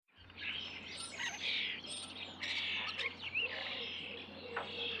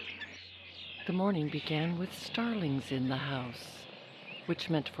The morning began with starlings in the house, which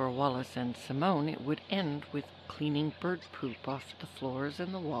meant for Wallace and Simone it would end with cleaning bird poop off the floors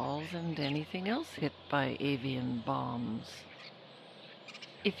and the walls and anything else hit by avian bombs.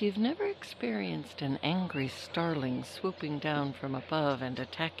 If you've never experienced an angry starling swooping down from above and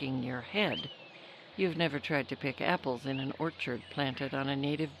attacking your head, you've never tried to pick apples in an orchard planted on a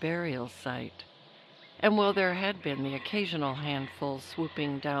native burial site. And while there had been the occasional handful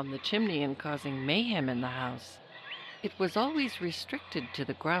swooping down the chimney and causing mayhem in the house, it was always restricted to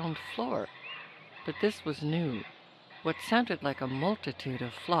the ground floor. But this was new. What sounded like a multitude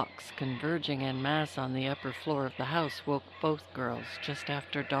of flocks converging en masse on the upper floor of the house woke both girls just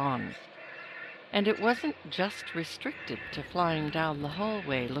after dawn. And it wasn't just restricted to flying down the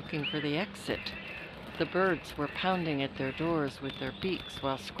hallway looking for the exit. The birds were pounding at their doors with their beaks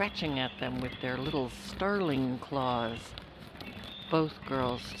while scratching at them with their little starling claws. Both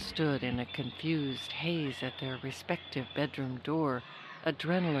girls stood in a confused haze at their respective bedroom door,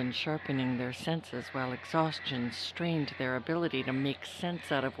 adrenaline sharpening their senses while exhaustion strained their ability to make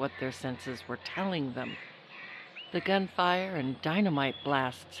sense out of what their senses were telling them. The gunfire and dynamite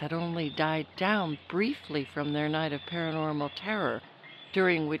blasts had only died down briefly from their night of paranormal terror,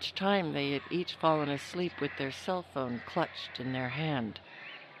 during which time they had each fallen asleep with their cell phone clutched in their hand.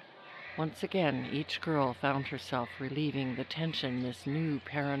 Once again, each girl found herself relieving the tension this new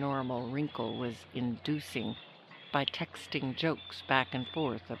paranormal wrinkle was inducing by texting jokes back and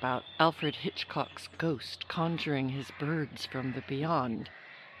forth about Alfred Hitchcock's ghost conjuring his birds from the beyond,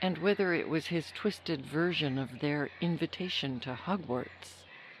 and whether it was his twisted version of their invitation to Hogwarts.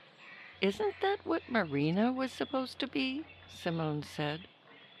 "Isn't that what Marina was supposed to be?" Simone said.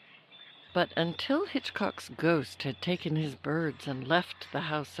 But until Hitchcock's ghost had taken his birds and left the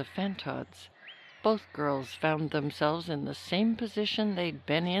House of Fantods, both girls found themselves in the same position they'd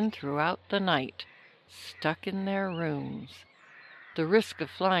been in throughout the night, stuck in their rooms. The risk of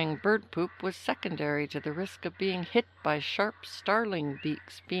flying bird poop was secondary to the risk of being hit by sharp starling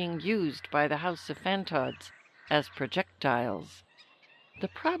beaks being used by the House of Fantods as projectiles. The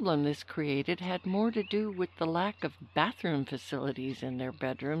problem this created had more to do with the lack of bathroom facilities in their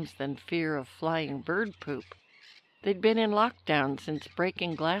bedrooms than fear of flying bird poop. They'd been in lockdown since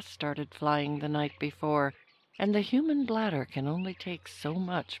breaking glass started flying the night before, and the human bladder can only take so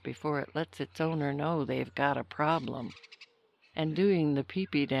much before it lets its owner know they've got a problem. And doing the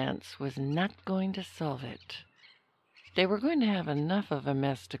pee-pee dance was not going to solve it. They were going to have enough of a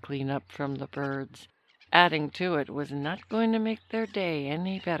mess to clean up from the birds. Adding to it was not going to make their day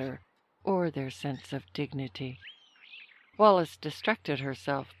any better, or their sense of dignity. Wallace distracted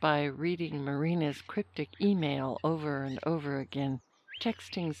herself by reading Marina's cryptic email over and over again,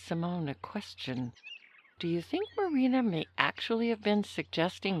 texting Simone a question. "Do you think Marina may actually have been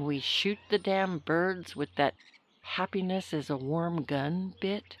suggesting we shoot the damn birds with that happiness is a warm gun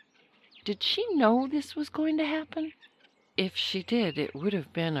bit? Did she know this was going to happen? If she did, it would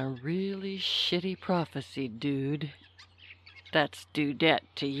have been a really shitty prophecy, dude. That's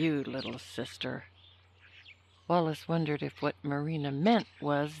dudette to you, little sister." Wallace wondered if what Marina meant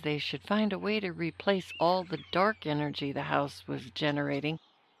was they should find a way to replace all the dark energy the house was generating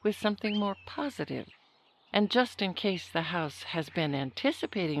with something more positive. And just in case the house has been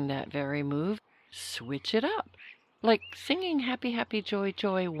anticipating that very move, switch it up. Like singing Happy, Happy, Joy,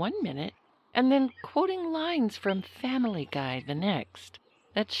 Joy one minute, and then quoting lines from Family Guy the next.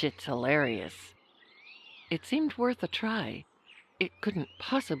 That shit's hilarious. It seemed worth a try. It couldn't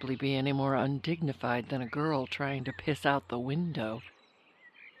possibly be any more undignified than a girl trying to piss out the window.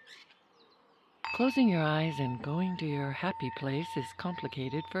 Closing your eyes and going to your happy place is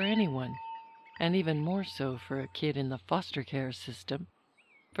complicated for anyone, and even more so for a kid in the foster care system.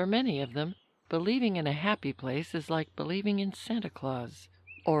 For many of them, believing in a happy place is like believing in Santa Claus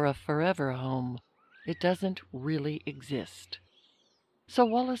or a forever home. It doesn't really exist. So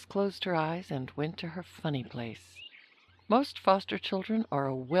Wallace closed her eyes and went to her funny place. Most foster children are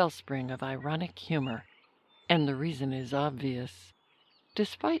a wellspring of ironic humor, and the reason is obvious.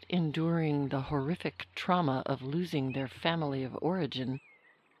 Despite enduring the horrific trauma of losing their family of origin,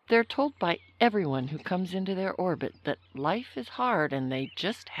 they're told by everyone who comes into their orbit that life is hard and they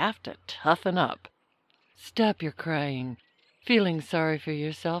just have to toughen up. Stop your crying. Feeling sorry for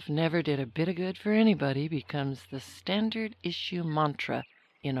yourself never did a bit of good for anybody becomes the standard issue mantra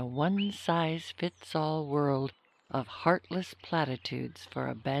in a one-size-fits-all world of heartless platitudes for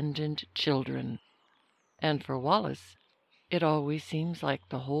abandoned children. And for Wallace, it always seems like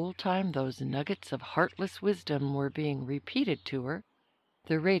the whole time those nuggets of heartless wisdom were being repeated to her,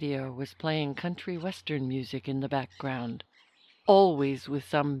 the radio was playing country western music in the background. always with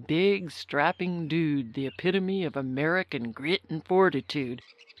some big, strapping dude, the epitome of American grit and fortitude,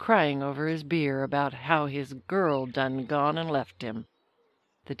 crying over his beer about how his girl done gone and left him.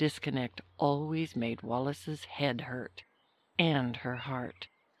 The disconnect always made Wallace's head hurt, and her heart.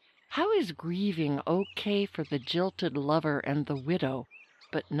 How is grieving okay for the jilted lover and the widow,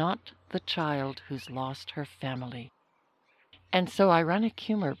 but not the child who's lost her family? And so ironic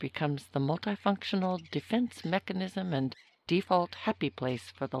humor becomes the multifunctional defense mechanism and default happy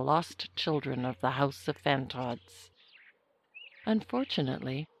place for the lost children of the House of Fantods.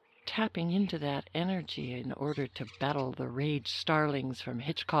 Unfortunately, tapping into that energy in order to battle the rage starlings from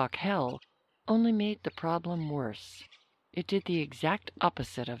Hitchcock hell only made the problem worse. It did the exact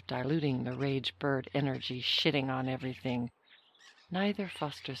opposite of diluting the rage bird energy shitting on everything. Neither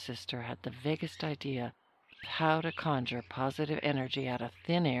foster sister had the vaguest idea of how to conjure positive energy out of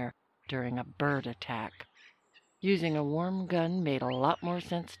thin air during a bird attack. Using a warm gun made a lot more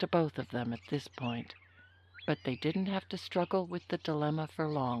sense to both of them at this point, but they didn't have to struggle with the dilemma for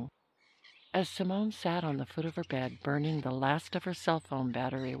long. As Simone sat on the foot of her bed, burning the last of her cell phone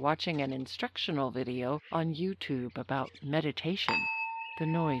battery, watching an instructional video on YouTube about meditation, the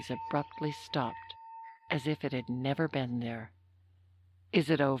noise abruptly stopped, as if it had never been there. "Is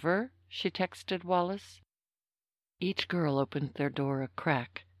it over?" she texted Wallace. Each girl opened their door a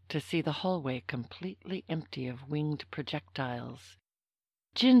crack to see the hallway completely empty of winged projectiles.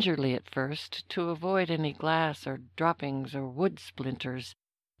 Gingerly at first, to avoid any glass or droppings or wood splinters,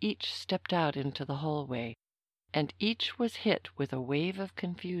 each stepped out into the hallway, and each was hit with a wave of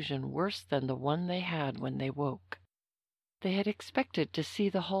confusion worse than the one they had when they woke. They had expected to see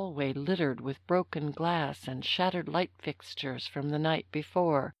the hallway littered with broken glass and shattered light fixtures from the night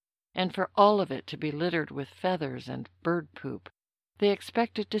before, and for all of it to be littered with feathers and bird poop. They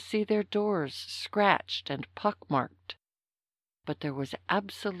expected to see their doors scratched and pockmarked. But there was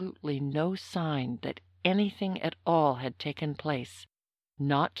absolutely no sign that anything at all had taken place,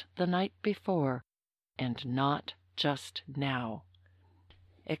 not the night before, and not just now,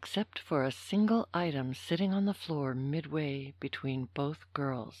 except for a single item sitting on the floor midway between both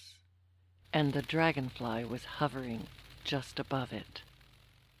girls, and the dragonfly was hovering just above it.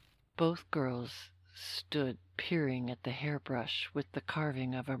 Both girls stood peering at the hairbrush with the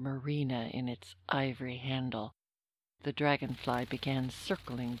carving of a marina in its ivory handle. The dragonfly began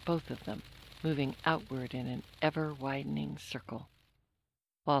circling both of them, moving outward in an ever-widening circle.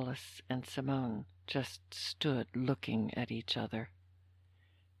 Wallace and Simone just stood looking at each other.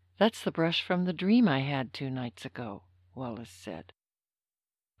 "That's the brush from the dream I had 2 nights ago," Wallace said.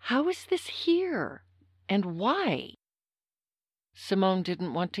 "How is this here? And why?" Simone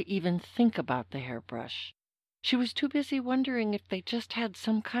didn't want to even think about the hairbrush. She was too busy wondering if they just had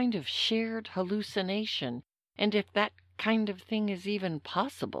some kind of shared hallucination, and if that kind of thing is even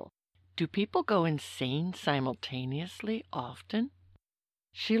possible. Do people go insane simultaneously often?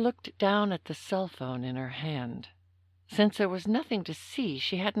 She looked down at the cell phone in her hand. Since there was nothing to see,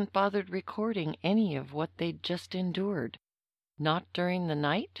 she hadn't bothered recording any of what they'd just endured. Not during the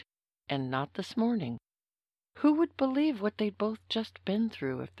night, and not this morning. Who would believe what they'd both just been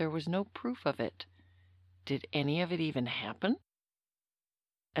through if there was no proof of it? Did any of it even happen?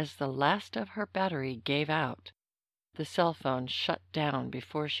 As the last of her battery gave out, the cell phone shut down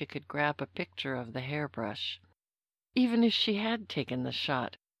before she could grab a picture of the hairbrush. Even if she had taken the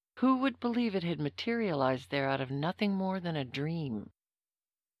shot, who would believe it had materialized there out of nothing more than a dream?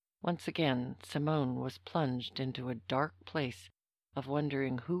 Once again, Simone was plunged into a dark place of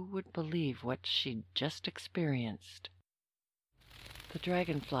wondering who would believe what she'd just experienced. The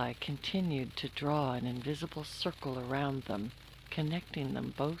dragonfly continued to draw an invisible circle around them, connecting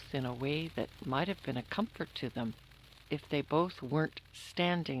them both in a way that might have been a comfort to them if they both weren't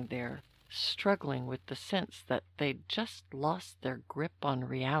standing there, struggling with the sense that they'd just lost their grip on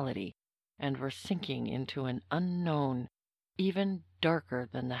reality and were sinking into an unknown, even darker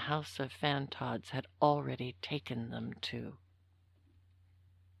than the House of Fantods had already taken them to.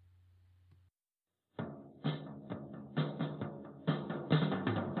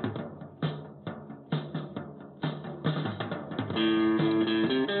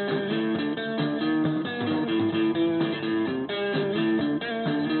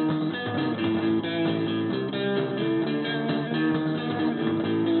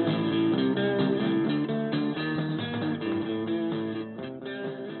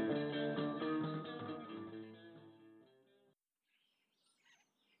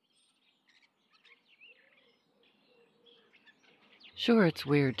 Sure, it's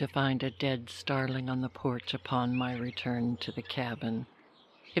weird to find a dead starling on the porch upon my return to the cabin.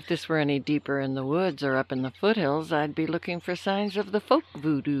 If this were any deeper in the woods or up in the foothills, I'd be looking for signs of the folk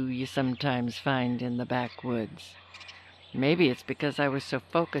voodoo you sometimes find in the backwoods. Maybe it's because I was so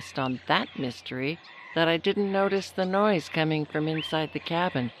focused on that mystery that I didn't notice the noise coming from inside the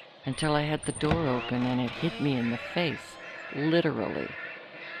cabin until I had the door open and it hit me in the face, literally.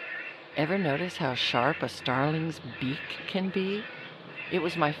 Ever notice how sharp a starling's beak can be? It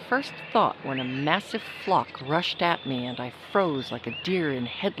was my first thought when a massive flock rushed at me and I froze like a deer in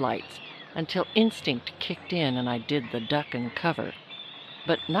headlights until instinct kicked in and I did the duck and cover.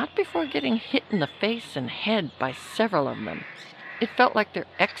 But not before getting hit in the face and head by several of them. It felt like their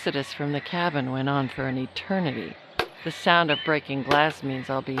exodus from the cabin went on for an eternity. The sound of breaking glass means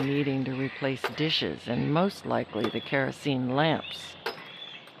I'll be needing to replace dishes and most likely the kerosene lamps.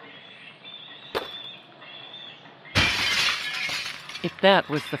 If that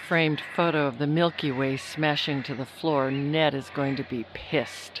was the framed photo of the Milky Way smashing to the floor, Ned is going to be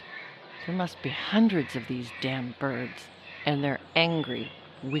pissed. There must be hundreds of these damn birds, and they're angry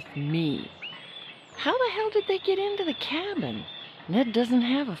with me. How the hell did they get into the cabin? Ned doesn't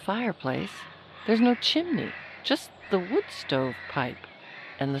have a fireplace. There's no chimney, just the wood stove pipe,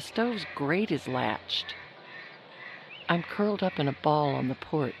 and the stove's grate is latched. I'm curled up in a ball on the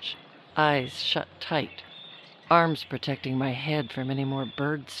porch, eyes shut tight, arms protecting my head from any more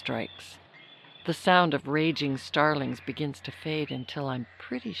bird strikes. The sound of raging starlings begins to fade until I'm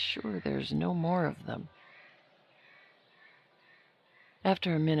pretty sure there's no more of them.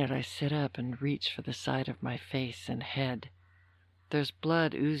 After a minute, I sit up and reach for the side of my face and head. There's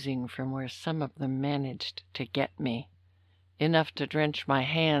blood oozing from where some of them managed to get me, enough to drench my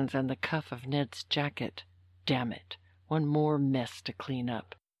hands and the cuff of Ned's jacket. Damn it, one more mess to clean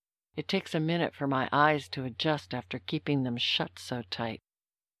up. It takes a minute for my eyes to adjust after keeping them shut so tight.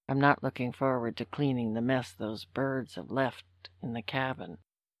 I'm not looking forward to cleaning the mess those birds have left in the cabin.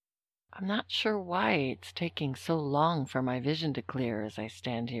 I'm not sure why it's taking so long for my vision to clear as I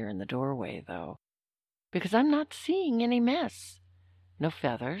stand here in the doorway, though. Because I'm not seeing any mess. No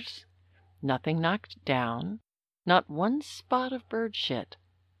feathers, nothing knocked down, not one spot of bird shit.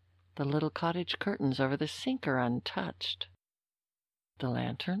 The little cottage curtains over the sink are untouched. The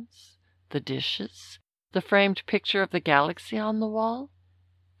lanterns, the dishes, the framed picture of the galaxy on the wall,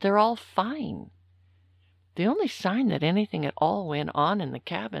 they're all fine. The only sign that anything at all went on in the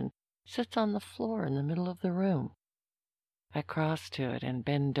cabin sits on the floor in the middle of the room. I cross to it and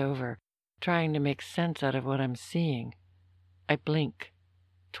bend over, trying to make sense out of what I'm seeing. I blink.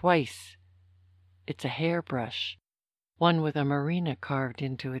 Twice. It's a hairbrush, one with a marina carved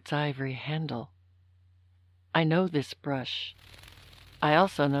into its ivory handle. I know this brush. I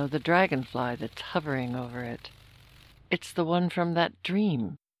also know the dragonfly that's hovering over it. It's the one from that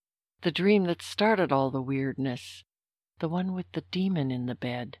dream. The dream that started all the weirdness. The one with the demon in the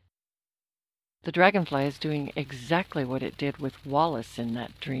bed. The dragonfly is doing exactly what it did with Wallace in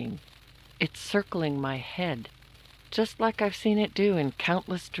that dream. It's circling my head, just like I've seen it do in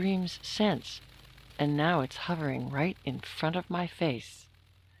countless dreams since, and now it's hovering right in front of my face.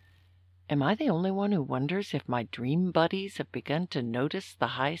 Am I the only one who wonders if my dream buddies have begun to notice the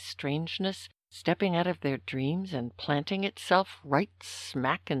high strangeness stepping out of their dreams and planting itself right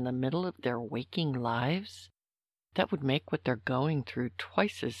smack in the middle of their waking lives? That would make what they're going through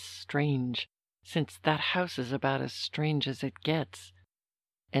twice as strange, since that house is about as strange as it gets,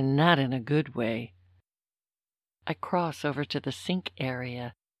 and not in a good way. I cross over to the sink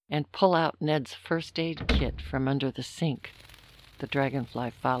area and pull out Ned's first aid kit from under the sink. The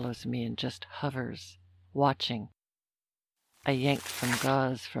dragonfly follows me and just hovers, watching. I yank some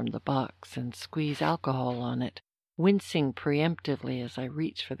gauze from the box and squeeze alcohol on it, wincing preemptively as I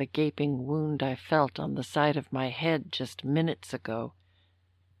reach for the gaping wound I felt on the side of my head just minutes ago.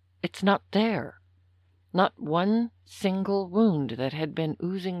 It's not there. Not one single wound that had been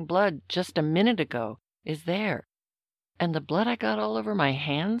oozing blood just a minute ago is there. And the blood I got all over my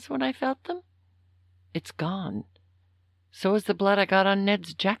hands when I felt them? It's gone. So is the blood I got on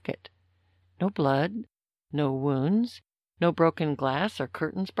Ned's jacket. No blood, no wounds, no broken glass or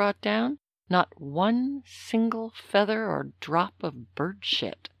curtains brought down, not one single feather or drop of bird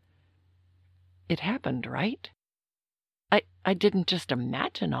shit. It happened, right? I didn't just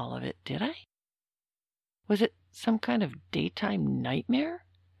imagine all of it, did I? Was it some kind of daytime nightmare?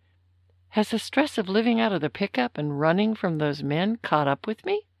 Has the stress of living out of the pickup and running from those men caught up with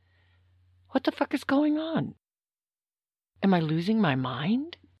me? What the fuck is going on? Am I losing my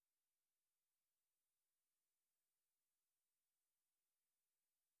mind?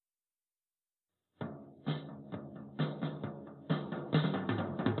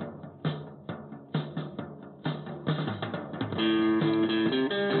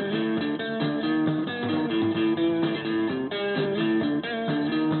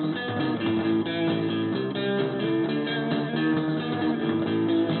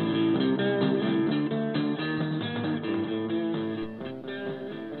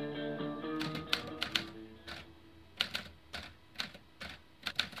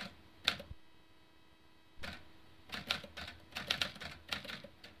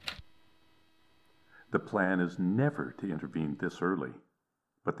 The plan is never to intervene this early,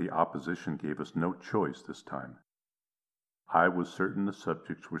 but the opposition gave us no choice this time. I was certain the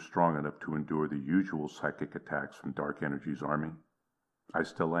subjects were strong enough to endure the usual psychic attacks from Dark Energy's army. I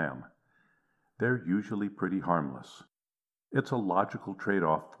still am. They're usually pretty harmless. It's a logical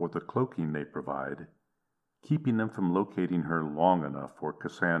trade-off for the cloaking they provide, keeping them from locating her long enough for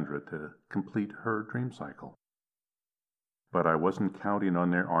Cassandra to complete her dream cycle. But I wasn't counting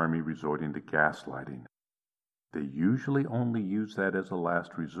on their army resorting to gaslighting. They usually only use that as a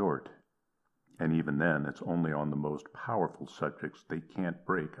last resort, and even then it's only on the most powerful subjects they can't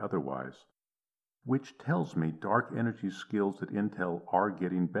break otherwise, which tells me Dark Energy's skills at Intel are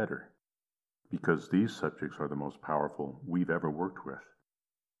getting better, because these subjects are the most powerful we've ever worked with.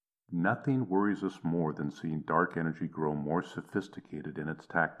 Nothing worries us more than seeing Dark Energy grow more sophisticated in its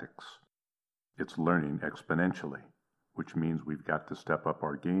tactics. It's learning exponentially, which means we've got to step up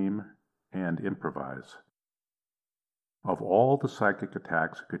our game and improvise. Of all the psychic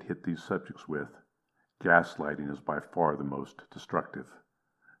attacks it could hit these subjects with, gaslighting is by far the most destructive.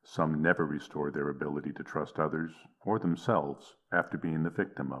 Some never restore their ability to trust others or themselves after being the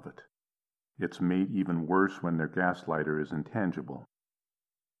victim of it. It's made even worse when their gaslighter is intangible.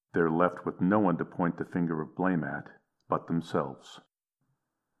 They're left with no one to point the finger of blame at but themselves.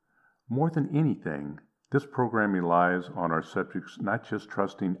 More than anything, this program relies on our subjects not just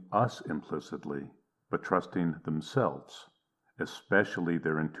trusting us implicitly, but trusting themselves, especially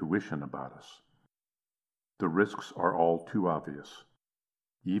their intuition about us. The risks are all too obvious.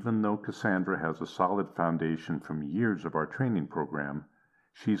 Even though Cassandra has a solid foundation from years of our training program,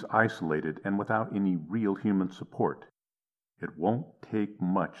 she's isolated and without any real human support. It won't take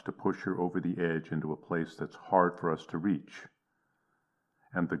much to push her over the edge into a place that's hard for us to reach.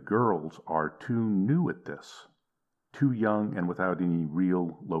 And the girls are too new at this, too young and without any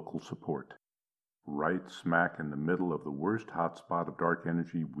real local support. Right smack in the middle of the worst hotspot of Dark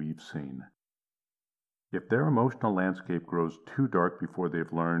Energy we've seen. If their emotional landscape grows too dark before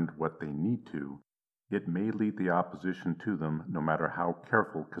they've learned what they need to, it may lead the opposition to them no matter how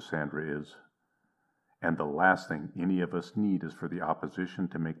careful Cassandra is. And the last thing any of us need is for the opposition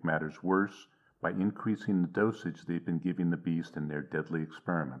to make matters worse by increasing the dosage they've been giving the beast in their deadly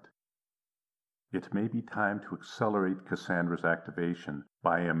experiment. It may be time to accelerate Cassandra's activation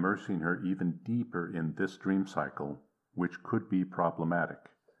by immersing her even deeper in this dream cycle, which could be problematic.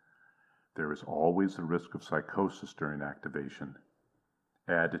 There is always the risk of psychosis during activation.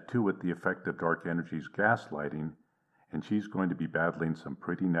 Add to it the effect of Dark Energy's gaslighting, and she's going to be battling some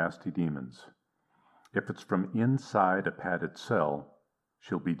pretty nasty demons. If it's from inside a padded cell,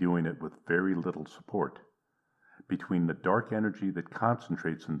 she'll be doing it with very little support. Between the Dark Energy that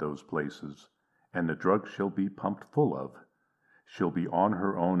concentrates in those places and the drugs she'll be pumped full of, she'll be on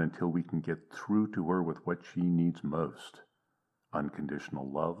her own until we can get through to her with what she needs most: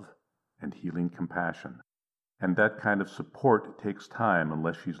 unconditional love and healing compassion. And that kind of support takes time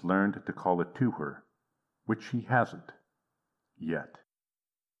unless she's learned to call it to her, which she hasn't yet.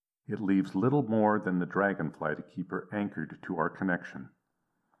 It leaves little more than the dragonfly to keep her anchored to our connection.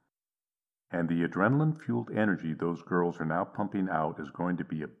 And the adrenaline-fueled energy those girls are now pumping out is going to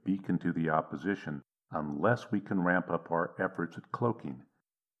be a beacon to the opposition unless we can ramp up our efforts at cloaking.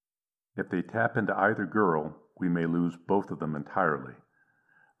 If they tap into either girl, we may lose both of them entirely.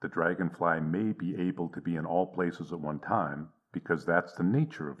 The dragonfly may be able to be in all places at one time, because that's the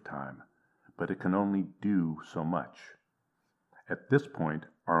nature of time, but it can only do so much. At this point,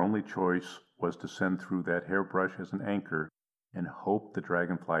 our only choice was to send through that hairbrush as an anchor and hope the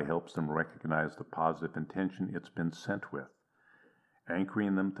dragonfly helps them recognize the positive intention it's been sent with.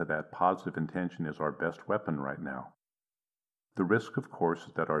 Anchoring them to that positive intention is our best weapon right now. The risk, of course,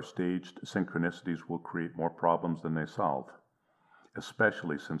 is that our staged synchronicities will create more problems than they solve,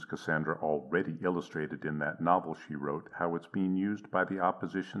 especially since Cassandra already illustrated in that novel she wrote how it's being used by the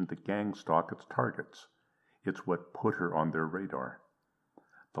opposition to gang stalk its targets. It's what put her on their radar.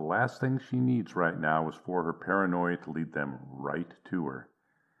 The last thing she needs right now is for her paranoia to lead them right to her.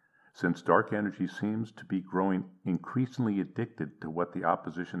 Since Dark Energy seems to be growing increasingly addicted to what the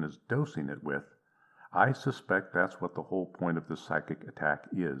opposition is dosing it with, I suspect that's what the whole point of this psychic attack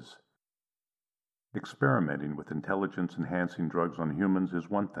is. Experimenting with intelligence-enhancing drugs on humans is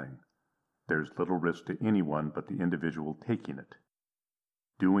one thing. There's little risk to anyone but the individual taking it.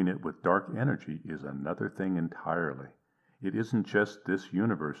 Doing it with Dark Energy is another thing entirely. It isn't just this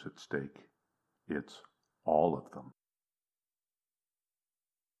universe at stake. It's all of them.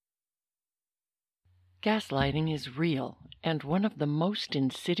 Gaslighting is real and one of the most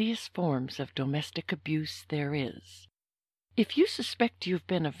insidious forms of domestic abuse there is. If you suspect you've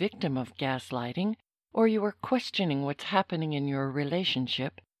been a victim of gaslighting, or you are questioning what's happening in your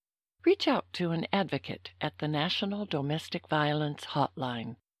relationship, reach out to an advocate at the National Domestic Violence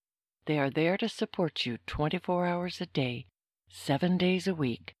Hotline. They are there to support you 24 hours a day, 7 days a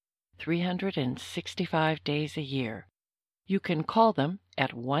week, 365 days a year. You can call them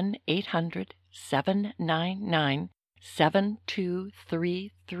at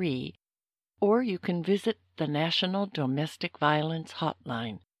 1-800-799-7233, or you can visit the National Domestic Violence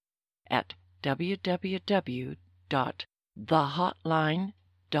Hotline at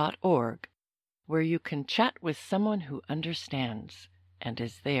www.thehotline.org, where you can chat with someone who understands and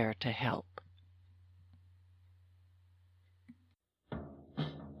is there to help.